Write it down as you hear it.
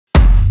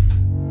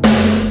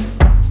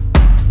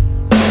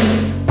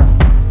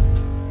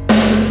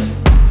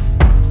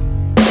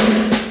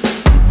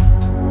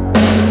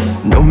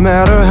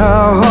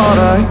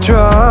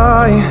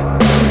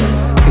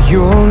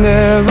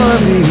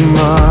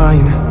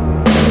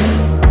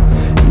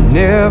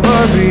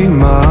ever be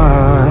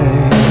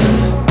mine.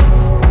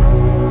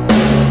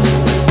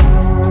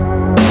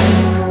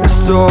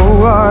 So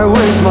I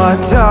waste my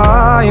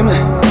time,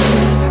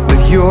 but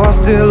you're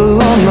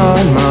still on my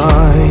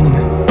mind.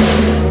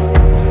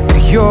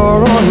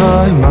 You're on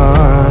my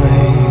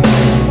mind.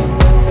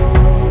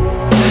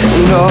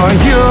 And are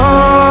you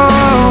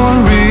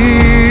unreachable?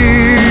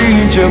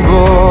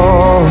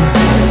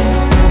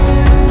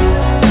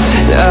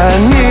 I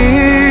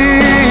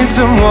need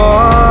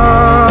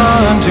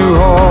someone to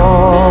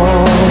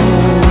hold.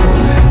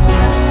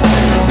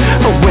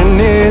 When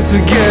it's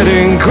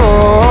getting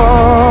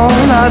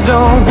cold, I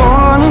don't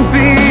wanna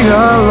be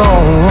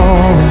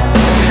alone.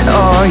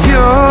 Are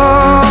you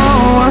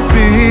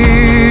unreachable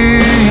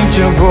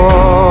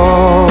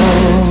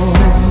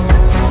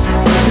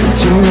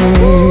to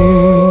me?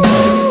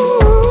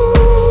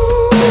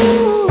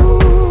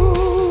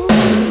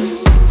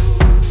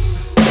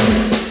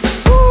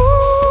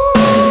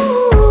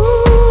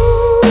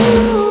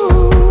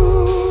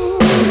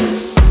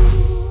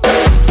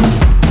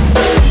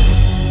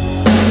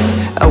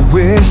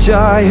 Wish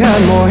I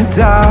had more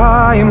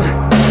time,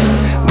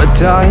 but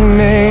time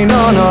ain't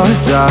on our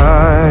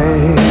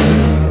side.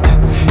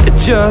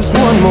 Just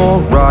one more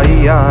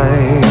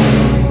ride.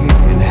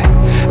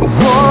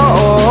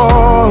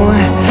 Whoa,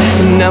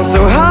 and I'm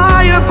so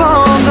high up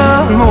on the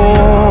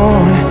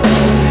moon.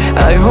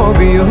 I hope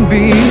you'll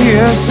be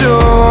here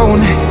soon,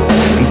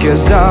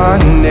 'cause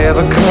I'm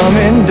never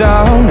coming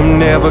down. I'm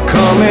never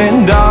coming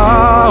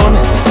down.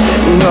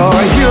 No,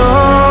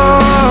 you're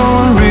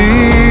unreachable.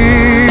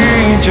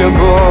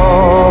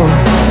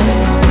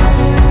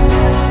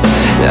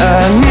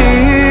 I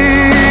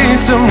need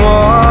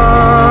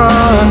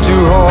someone to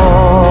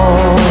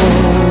hold.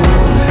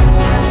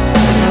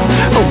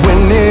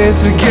 When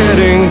it's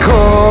getting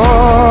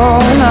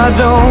cold, I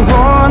don't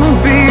wanna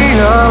be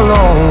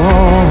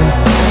alone.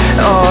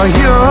 Oh,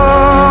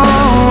 you're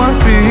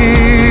unreachable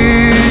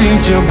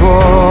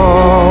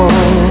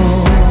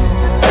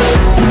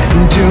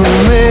to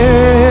me.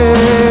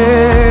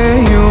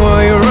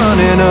 While you're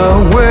running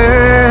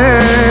away,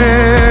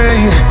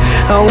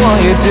 I want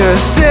you to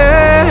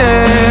stay,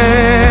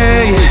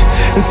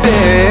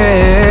 stay.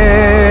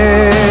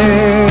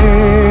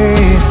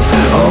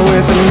 Oh,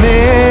 with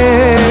me,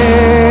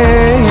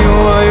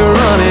 while you're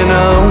running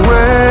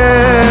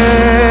away.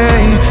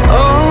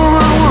 Oh,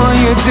 I want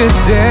you to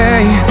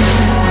stay,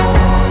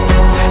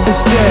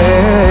 stay.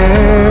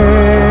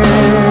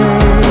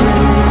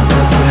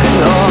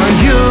 Oh,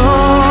 you're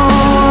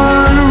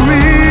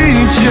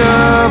unreachable.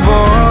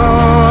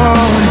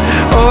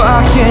 Oh, I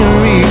can't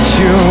reach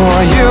you.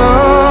 You're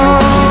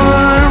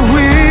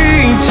unreachable.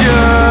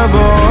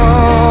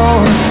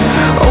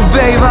 Oh,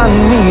 babe, I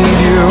need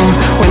you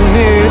when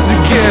it's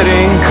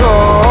getting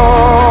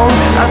cold.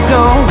 I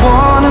don't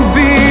wanna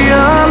be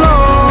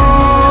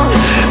alone.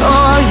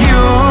 Oh,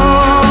 you're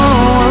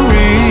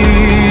unreachable,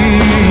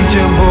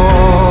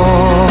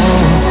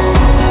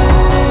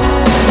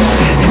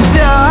 and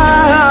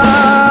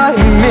I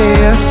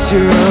miss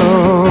you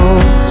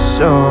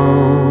so.